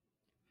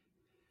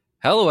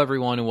Hello,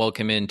 everyone, and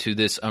welcome into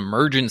this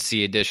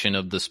emergency edition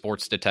of the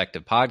Sports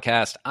Detective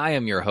Podcast. I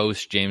am your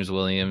host, James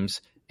Williams,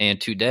 and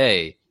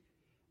today,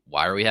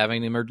 why are we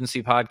having an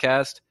emergency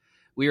podcast?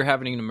 We are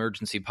having an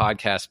emergency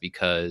podcast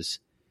because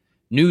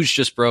news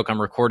just broke. I'm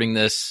recording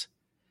this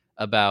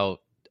about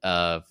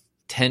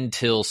 10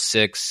 till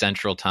 6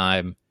 Central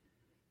Time.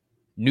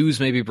 News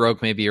maybe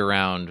broke maybe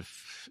around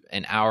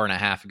an hour and a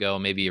half ago,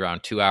 maybe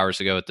around 2 hours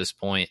ago at this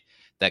point,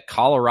 that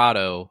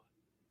Colorado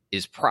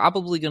is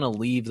probably going to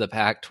leave the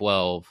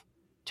Pac-12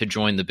 to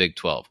join the Big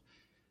 12.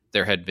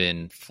 There had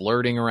been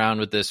flirting around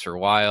with this for a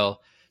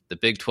while. The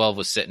Big 12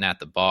 was sitting at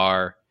the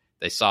bar.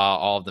 They saw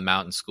all of the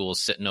mountain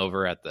schools sitting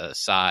over at the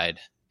side,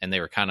 and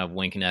they were kind of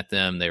winking at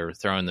them. They were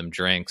throwing them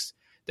drinks.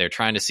 They were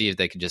trying to see if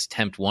they could just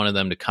tempt one of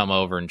them to come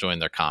over and join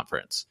their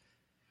conference.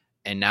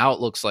 And now it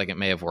looks like it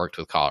may have worked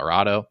with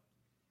Colorado.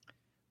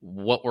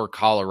 What were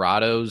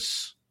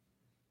Colorado's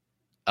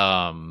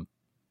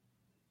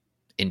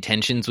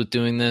intentions with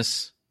doing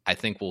this? I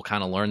think we'll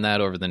kind of learn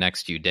that over the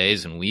next few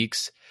days and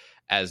weeks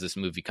as this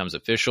move becomes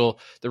official.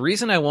 The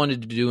reason I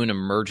wanted to do an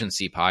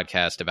emergency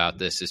podcast about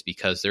this is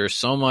because there is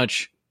so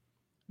much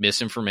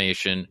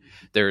misinformation.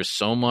 There is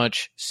so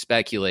much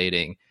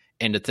speculating.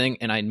 And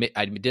I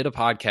did a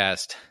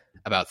podcast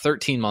about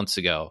 13 months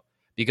ago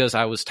because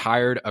I was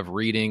tired of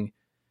reading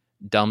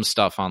dumb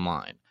stuff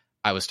online.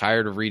 I was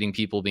tired of reading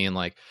people being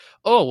like,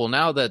 oh, well,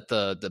 now that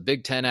the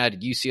Big Ten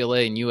added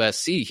UCLA and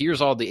USC,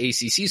 here's all the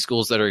ACC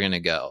schools that are going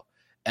to go.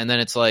 And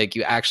then it's like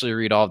you actually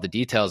read all the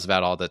details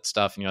about all that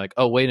stuff, and you're like,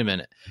 oh, wait a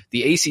minute.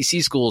 The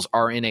ACC schools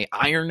are in a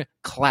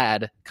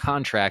ironclad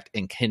contract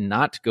and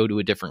cannot go to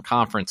a different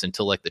conference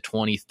until like the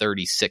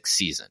 2036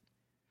 season.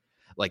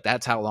 Like,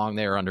 that's how long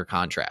they are under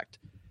contract.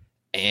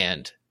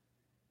 And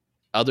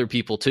other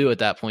people, too, at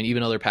that point,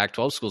 even other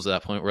Pac-12 schools at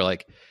that point, were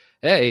like,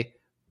 hey,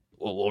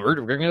 well, we're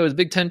going to go to the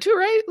Big Ten, too,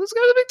 right? Let's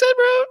go to the Big Ten,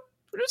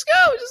 bro. Just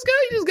go.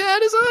 You just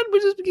got us on. We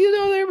just get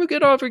on there. We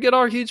get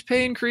our huge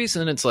pay increase.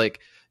 And it's like,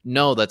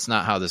 no, that's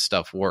not how this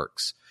stuff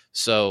works.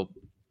 So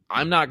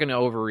I'm not going to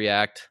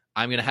overreact.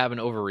 I'm going to have an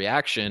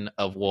overreaction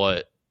of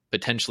what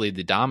potentially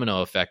the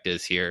domino effect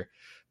is here.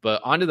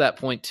 But onto that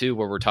point, too,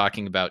 where we're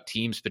talking about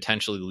teams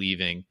potentially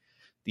leaving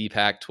the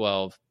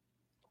Pac-12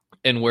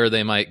 and where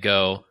they might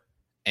go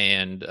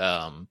and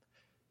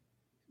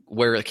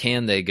where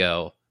can they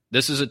go.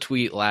 This is a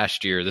tweet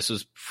last year. This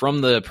was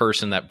from the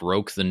person that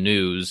broke the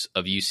news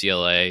of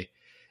UCLA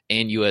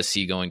and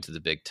USC going to the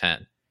Big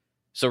Ten.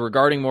 So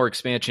regarding more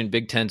expansion,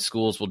 Big Ten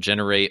schools will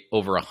generate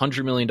over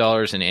 $100 million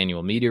in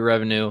annual media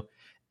revenue.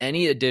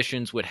 Any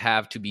additions would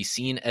have to be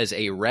seen as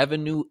a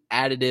revenue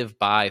additive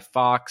by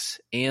Fox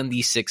and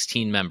the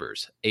 16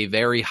 members, a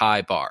very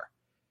high bar.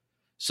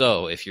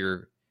 So if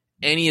you're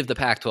any of the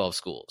Pac-12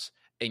 schools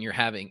and you're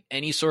having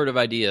any sort of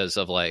ideas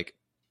of like,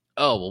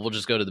 oh, well, we'll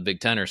just go to the Big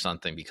Ten or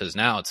something because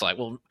now it's like,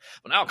 well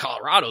now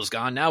Colorado's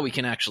gone. Now we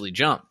can actually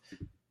jump.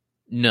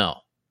 No,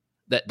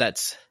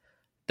 that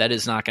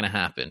is not going to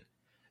happen.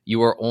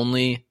 You are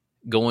only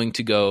going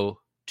to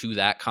go to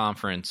that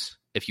conference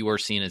if you are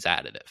seen as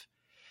additive.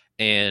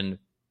 And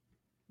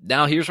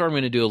now here's where I'm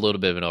going to do a little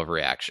bit of an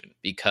overreaction,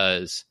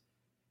 because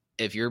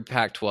if you're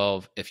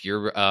Pac-12, if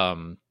you're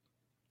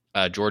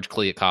George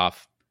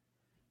Kliavkoff,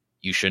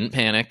 you shouldn't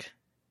panic.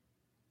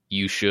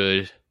 You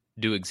should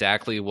do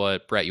exactly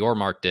what Brett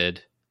Yormark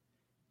did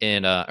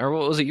in, or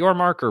what was it,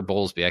 Yormark or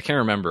Bowlesby? I can't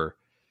remember.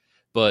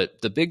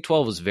 But the Big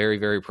 12 was very,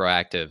 very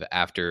proactive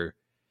after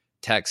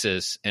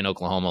Texas and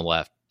Oklahoma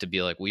left to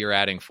be like, we are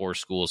adding 4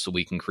 schools so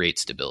we can create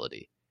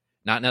stability.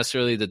 Not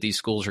necessarily that these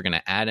schools are going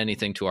to add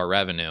anything to our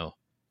revenue,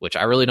 which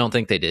I really don't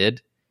think they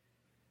did,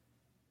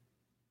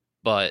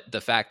 but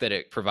the fact that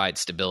it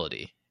provides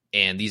stability.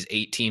 And these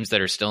 8 teams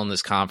that are still in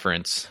this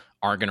conference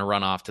aren't going to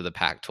run off to the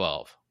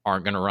Pac-12,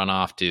 aren't going to run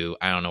off to,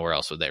 I don't know where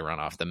else would they run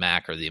off, the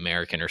MAC or the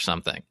American or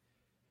something.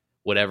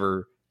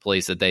 Whatever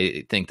place that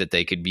they think that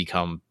they could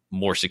become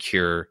more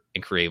secure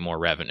and create more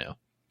revenue.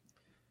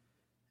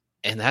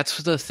 And that's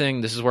the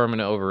thing. This is where I'm going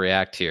to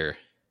overreact here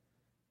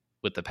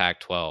with the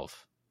Pac-12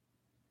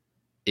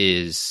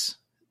 is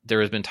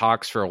there has been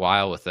talks for a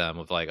while with them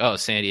of like, oh,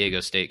 San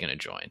Diego State going to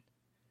join.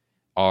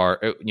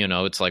 Or, you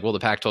know, it's like, well, the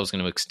Pac-12 is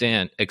going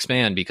to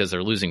expand because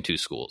they're losing 2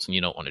 schools and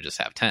you don't want to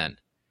just have 10.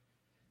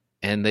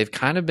 And they've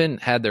kind of been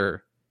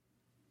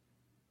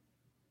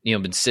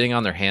sitting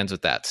on their hands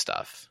with that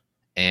stuff.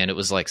 And it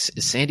was like,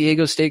 is San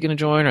Diego State going to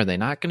join? Are they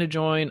not going to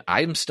join?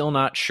 I'm still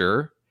not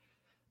sure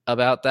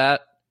about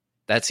that.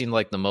 That seemed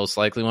like the most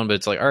likely one, but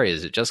it's like, all right,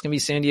 is it just going to be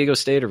San Diego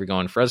State? Are we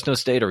going Fresno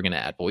State? Are we going to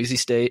add Boise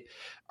State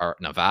or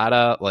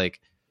Nevada? Like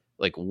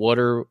what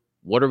are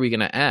we going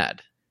to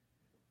add?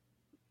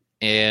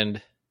 And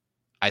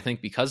I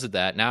think because of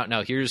that,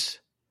 now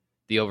here's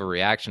the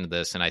overreaction to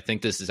this. And I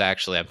think this is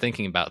actually, I'm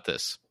thinking about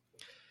this.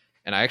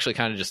 And I actually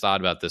kind of just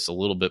thought about this a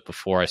little bit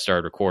before I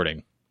started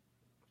recording.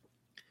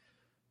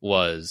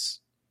 I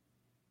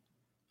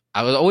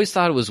always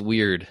thought it was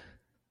weird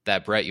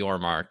that Brett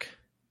Yormark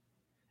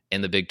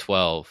and the Big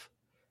 12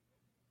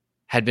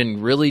 had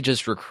been really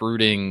just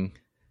recruiting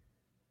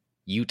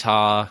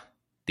Utah,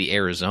 the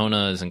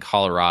Arizonas, and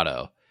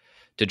Colorado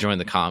to join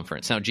the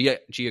conference. Now,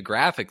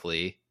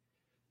 geographically,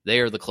 they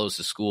are the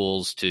closest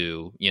schools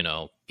to,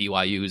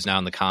 BYU, who's now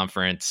in the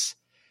conference,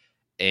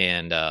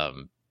 and,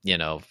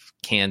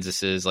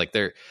 Kansas is like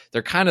they're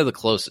kind of the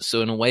closest.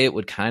 So in a way, it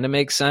would kind of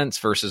make sense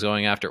versus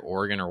going after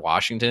Oregon or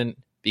Washington,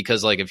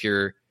 because like if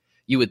you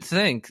would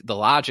think the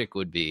logic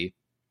would be,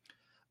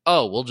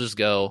 oh, we'll just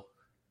go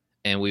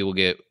and we will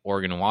get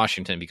Oregon and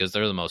Washington because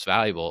they're the most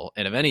valuable.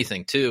 And if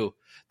anything, too,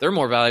 they're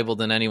more valuable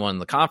than anyone in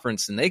the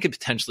conference, and they could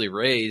potentially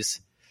raise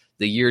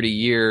the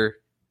year-to-year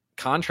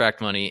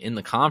contract money in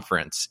the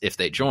conference if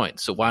they join.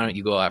 So why don't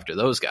you go after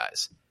those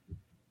guys?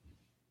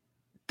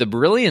 The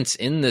brilliance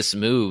in this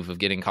move of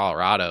getting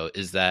Colorado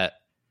is that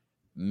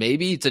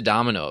maybe it's a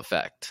domino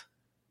effect.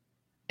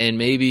 And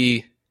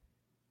maybe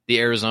the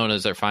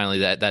Arizonas are finally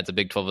that the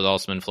Big 12 has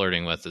also been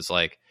flirting with is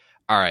like,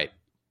 all right,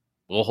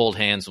 we'll hold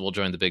hands and we'll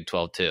join the Big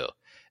 12 too.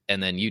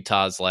 And then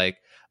Utah's like,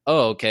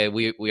 oh, okay,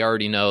 we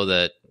already know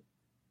that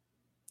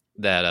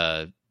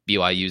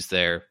BYU's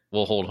there.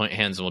 We'll hold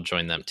hands and we'll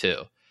join them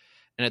too.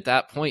 And at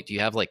that point, do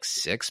you have like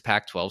 6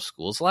 Pac-12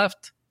 schools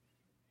left?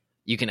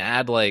 You can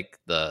add like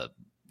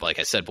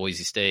I said,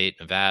 Boise State,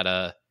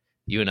 Nevada,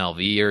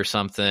 UNLV or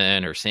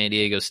something, or San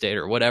Diego State,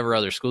 or whatever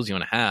other schools you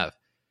want to have.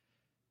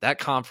 That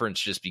conference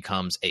just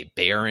becomes a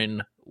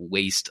barren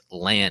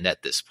wasteland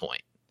at this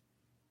point.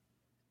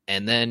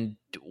 And then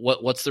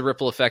what's the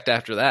ripple effect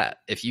after that?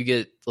 If you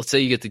get, let's say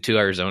you get the 2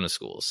 Arizona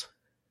schools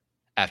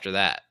after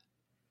that,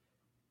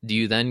 do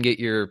you then get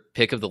your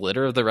pick of the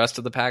litter of the rest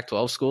of the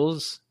Pac-12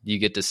 schools? Do you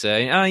get to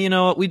say, oh, you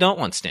know what, we don't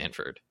want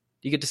Stanford?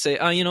 You get to say,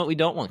 oh, you know what, we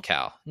don't want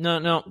Cal.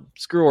 No,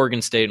 screw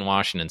Oregon State and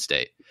Washington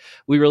State.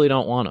 We really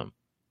don't want them.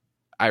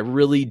 I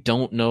really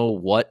don't know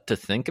what to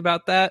think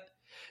about that.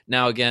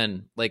 Now,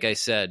 again, like I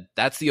said,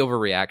 that's the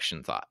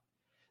overreaction thought.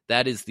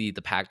 That is the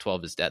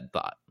Pac-12 is dead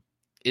thought.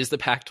 Is the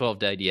Pac-12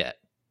 dead yet?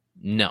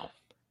 No.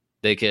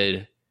 They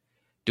could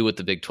do what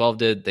the Big 12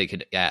 did. They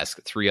could ask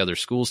 3 other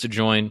schools to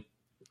join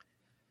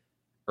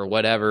or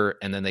whatever,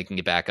 and then they can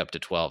get back up to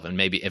 12. And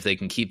maybe if they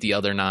can keep the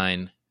other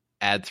 9,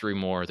 add 3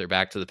 more, they're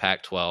back to the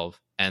Pac-12,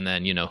 and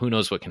then, who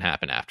knows what can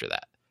happen after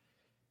that.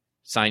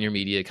 Sign your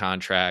media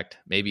contract.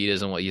 Maybe it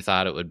isn't what you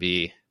thought it would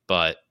be,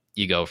 but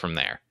you go from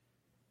there.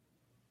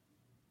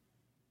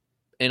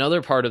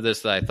 Another part of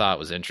this that I thought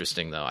was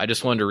interesting, though, I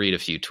just wanted to read a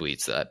few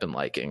tweets that I've been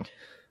liking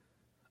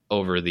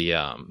over the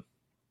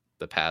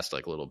past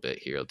little bit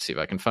here. Let's see if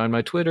I can find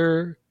my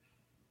Twitter.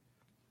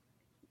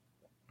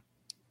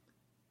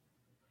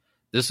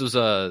 This is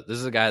a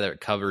guy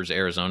that covers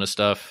Arizona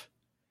stuff.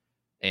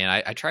 And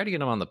I tried to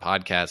get him on the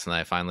podcast, and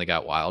I finally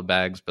got Wild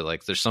Bags.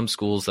 But there's some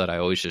schools that I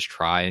always just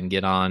try and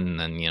get on, and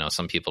then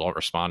some people don't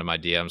respond to my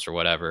DMs or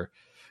whatever.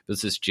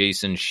 This is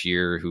Jason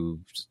Shear,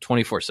 who's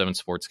 24/7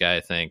 sports guy,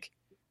 I think.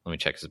 Let me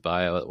check his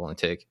bio. It won't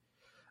take.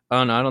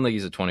 Oh no, I don't think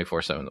he's a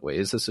 24/7. Wait,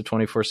 is this a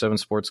 24/7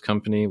 sports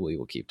company? We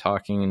will keep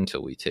talking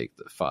until we take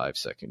the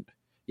 5-second.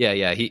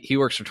 Yeah. He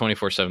works for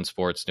 24/7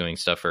 Sports, doing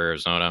stuff for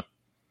Arizona.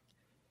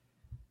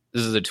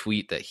 This is a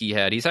tweet that he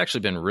had. He's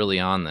actually been really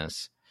on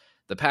this.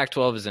 The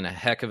Pac-12 is in a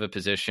heck of a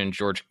position.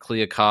 George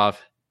Kliavkoff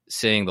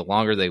saying the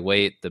longer they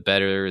wait, the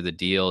better the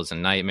deal is a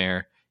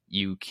nightmare.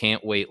 You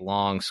can't wait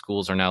long.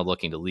 Schools are now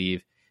looking to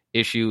leave.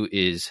 Issue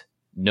is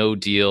no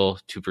deal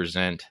to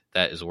present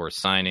that is worth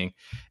signing.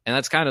 And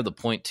that's kind of the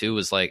point, too,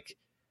 is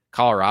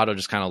Colorado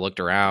just kind of looked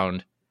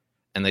around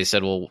and they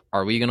said, well,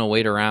 are we going to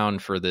wait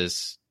around for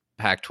this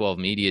Pac-12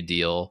 media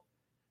deal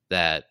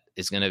that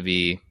is going to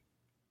be,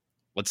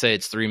 let's say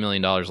it's $3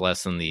 million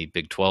less than the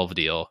Big 12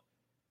 deal?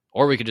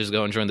 Or we could just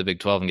go and join the Big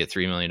 12 and get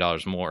 $3 million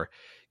more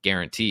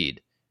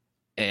guaranteed.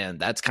 And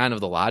that's kind of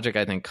the logic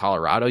I think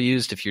Colorado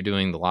used, if you're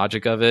doing the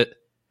logic of it,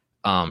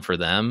 for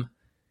them.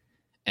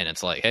 And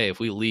it's like, hey, if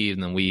we leave,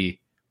 then we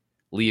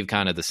leave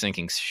kind of the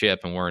sinking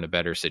ship and we're in a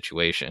better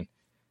situation.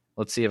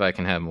 Let's see if I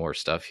can have more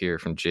stuff here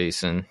from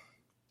Jason.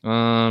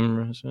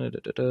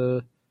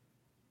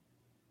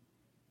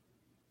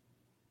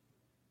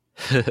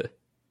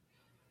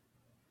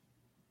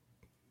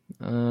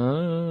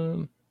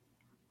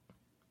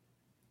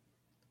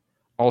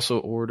 Also,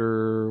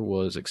 order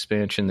was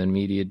expansion, then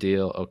media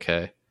deal.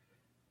 Okay.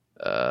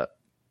 Let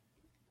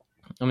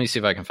me see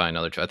if I can find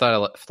another tweet. I thought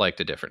I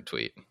liked a different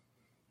tweet.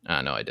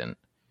 No, I didn't.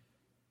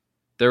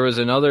 There was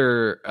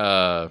another.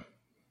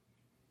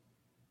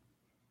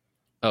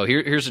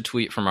 Here's a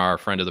tweet from our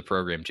friend of the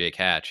program, Jake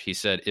Hatch. He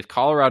said, "If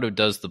Colorado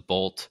does the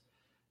bolt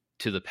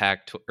to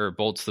the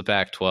bolts the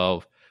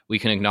Pac-12, we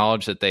can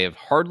acknowledge that they have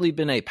hardly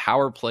been a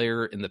power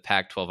player in the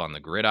Pac-12 on the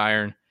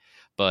gridiron,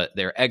 but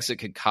their exit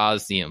could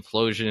cause the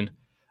implosion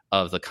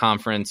of the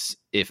conference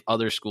if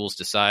other schools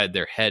decide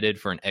they're headed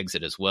for an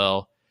exit as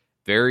well.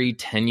 Very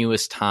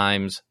tenuous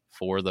times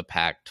for the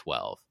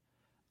Pac-12."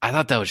 I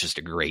thought that was just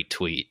a great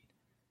tweet.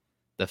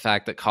 The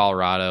fact that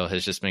Colorado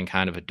has just been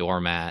kind of a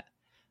doormat,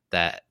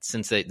 that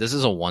this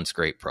is a once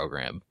great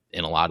program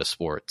in a lot of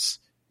sports,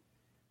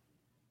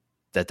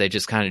 that they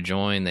just kind of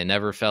joined. They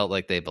never felt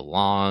like they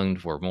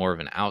belonged, were more of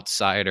an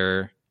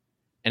outsider.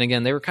 And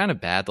again, they were kind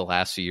of bad the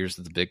last few years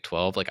of the Big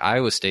 12.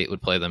 Iowa State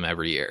would play them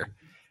every year.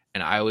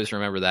 And I always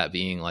remember that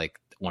being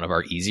one of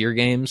our easier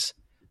games.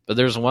 But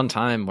there's one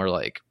time where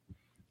like,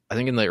 I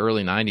think in the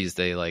early 90s,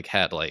 they like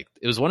had like,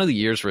 it was one of the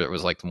years where it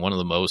was like one of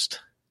the most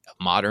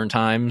modern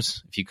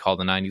times, if you call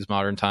the 90s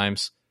modern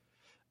times,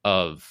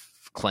 of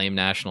claim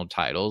national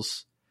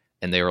titles.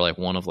 And they were like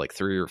one of like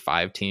 3 or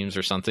 5 teams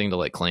or something to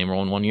like claim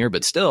one 1 year.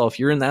 But still, if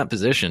you're in that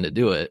position to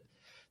do it,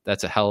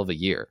 that's a hell of a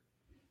year.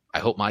 I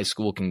hope my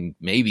school can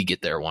maybe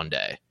get there one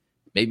day,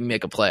 maybe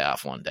make a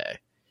playoff one day.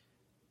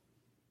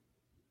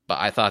 But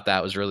I thought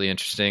that was really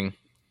interesting.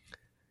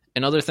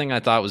 Another thing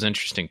I thought was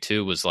interesting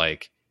too was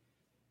like,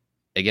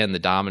 again, the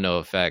domino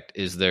effect.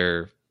 Is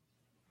there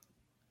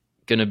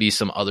going to be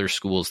some other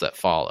schools that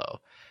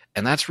follow?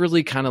 And that's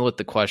really kind of what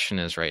the question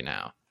is right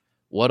now.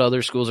 What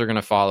other schools are going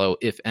to follow,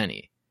 if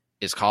any?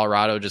 Is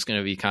Colorado just going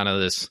to be kind of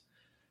this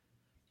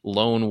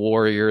lone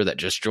warrior that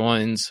just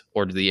joins?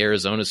 Or do the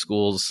Arizona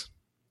schools,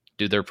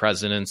 do their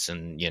presidents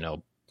and, you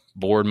know,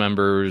 board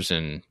members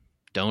and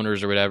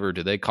donors or whatever,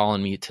 do they call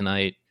and meet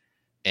tonight?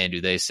 And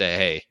do they say,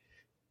 hey,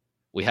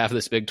 we have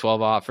this Big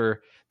 12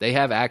 offer? They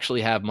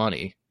actually have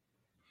money.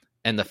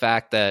 And the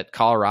fact that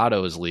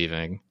Colorado is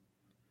leaving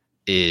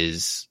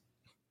is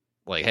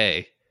like,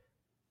 hey,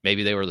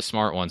 maybe they were the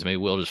smart ones. Maybe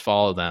we'll just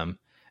follow them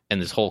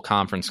and this whole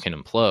conference can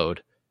implode.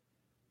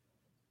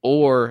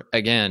 Or,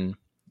 again,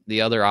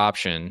 the other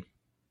option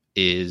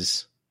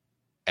is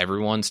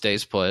everyone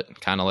stays put,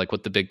 kind of like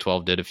what the Big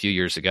 12 did a few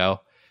years ago.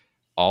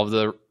 All of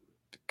the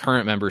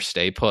current members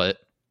stay put.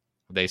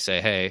 They say,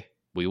 hey,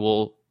 we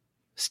will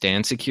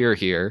stand secure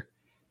here.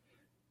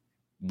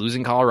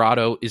 Losing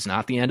Colorado is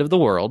not the end of the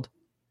world.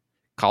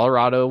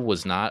 Colorado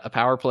was not a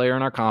power player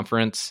in our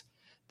conference.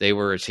 They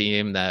were a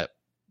team that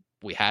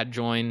we had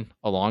joined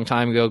a long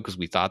time ago because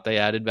we thought they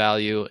added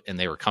value, and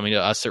they were coming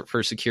to us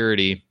for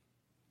security.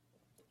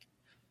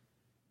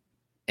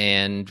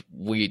 And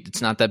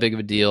it's not that big of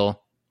a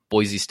deal.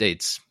 Boise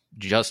State's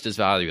just as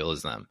valuable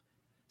as them.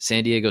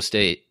 San Diego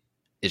State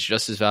is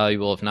just as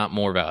valuable, if not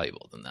more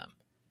valuable than them.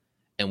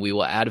 And we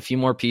will add a few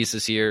more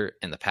pieces here,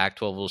 and the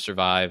Pac-12 will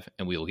survive,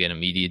 and we will get a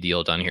media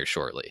deal done here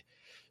shortly.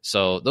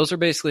 So those are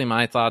basically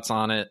my thoughts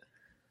on it.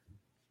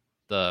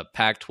 The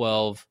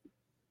Pac-12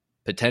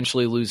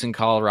 potentially losing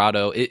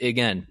Colorado.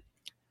 Again,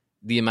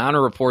 the amount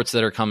of reports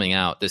that are coming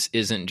out, this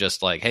isn't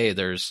just like, hey,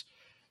 there's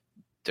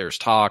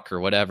talk or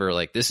whatever.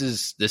 Like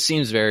this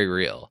seems very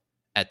real.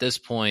 At this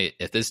point,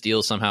 if this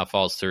deal somehow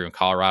falls through and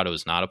Colorado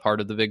is not a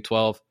part of the Big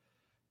 12,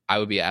 I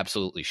would be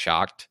absolutely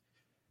shocked.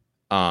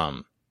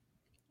 So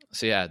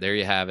yeah, there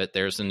you have it.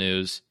 There's the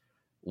news.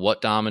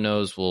 What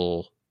dominoes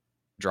will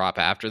drop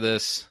after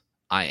this?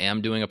 I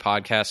am doing a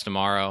podcast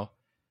tomorrow.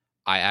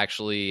 I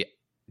actually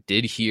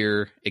did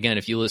hear, again,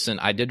 if you listen,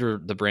 I did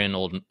the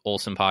Brandon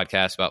Olson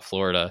podcast about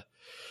Florida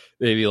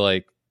maybe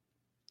like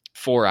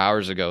 4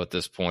 hours ago at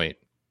this point.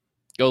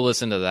 Go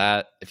listen to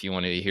that if you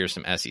want to hear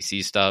some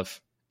SEC stuff.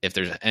 If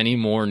there's any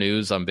more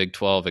news on Big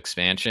 12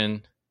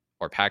 expansion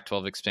or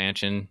Pac-12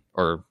 expansion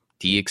or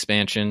D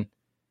expansion,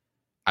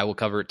 I will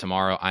cover it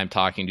tomorrow. I'm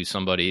talking to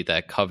somebody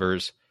that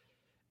covers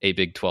a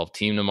Big 12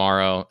 team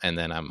tomorrow, and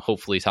then I'm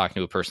hopefully talking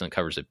to a person that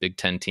covers a Big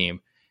 10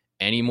 team.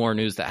 Any more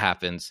news that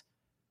happens,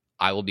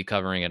 I will be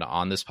covering it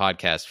on this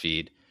podcast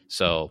feed.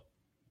 So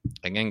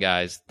again,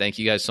 guys, thank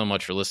you guys so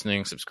much for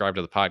listening. Subscribe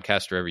to the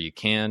podcast wherever you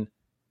can.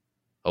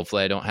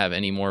 Hopefully I don't have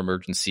any more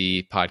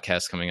emergency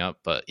podcasts coming up,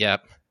 but yeah,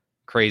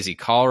 crazy.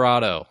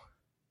 Colorado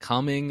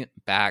coming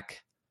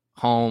back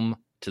home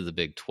to the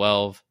Big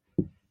 12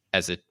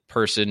 as a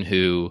person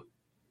who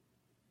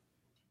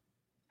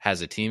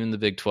has a team in the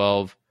Big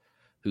 12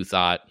 who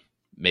thought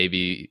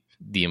maybe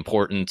the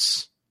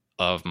importance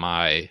of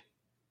my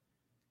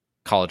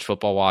college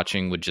football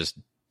watching would just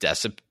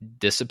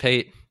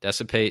disintegrate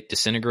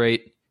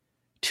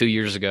 2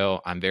 years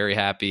ago. I'm very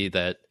happy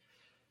that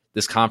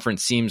this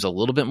conference seems a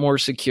little bit more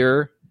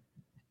secure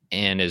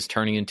and is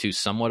turning into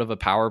somewhat of a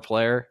power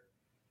player,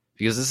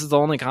 because this is the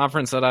only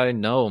conference that I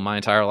know my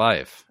entire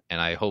life.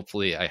 And I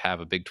have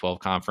a Big 12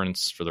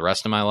 conference for the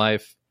rest of my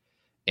life,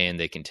 and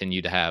they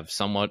continue to have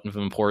somewhat of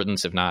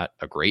importance, if not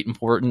a great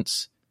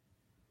importance.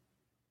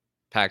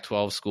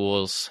 Pac-12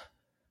 schools,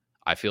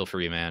 I feel for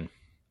you, man.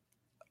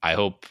 I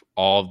hope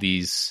all of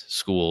these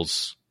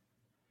schools,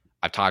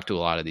 I've talked to a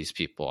lot of these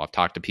people. I've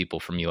talked to people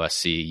from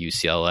USC,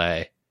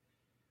 UCLA,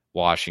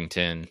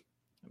 Washington.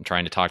 I'm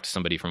trying to talk to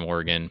somebody from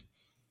Oregon,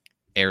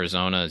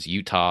 Arizona,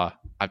 Utah.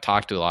 I've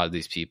talked to a lot of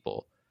these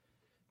people.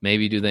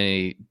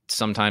 Maybe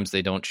sometimes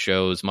they don't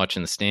show as much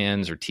in the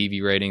stands or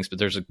TV ratings, but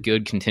there's a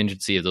good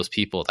contingency of those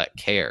people that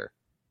care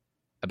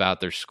about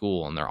their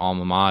school and their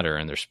alma mater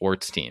and their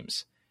sports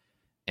teams.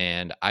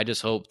 And I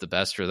just hope the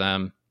best for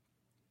them,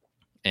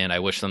 and I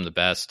wish them the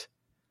best.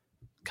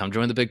 Come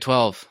join the Big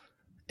 12.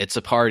 It's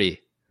a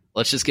party.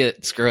 Let's just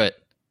get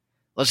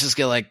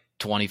like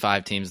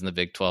 25 teams in the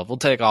Big 12. We'll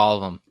take all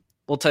of them.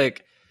 We'll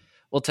take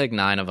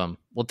 9 of them.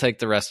 We'll take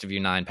the rest of you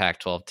 9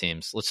 Pac-12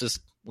 teams. Let's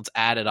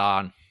add it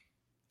on.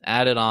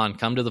 Add it on.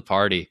 Come to the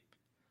party.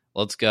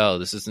 Let's go.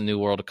 This is the new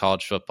world of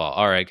college football.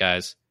 All right,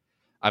 guys.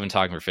 I've been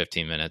talking for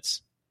 15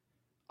 minutes.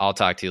 I'll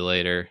talk to you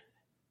later.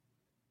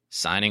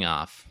 Signing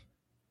off.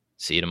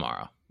 See you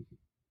tomorrow.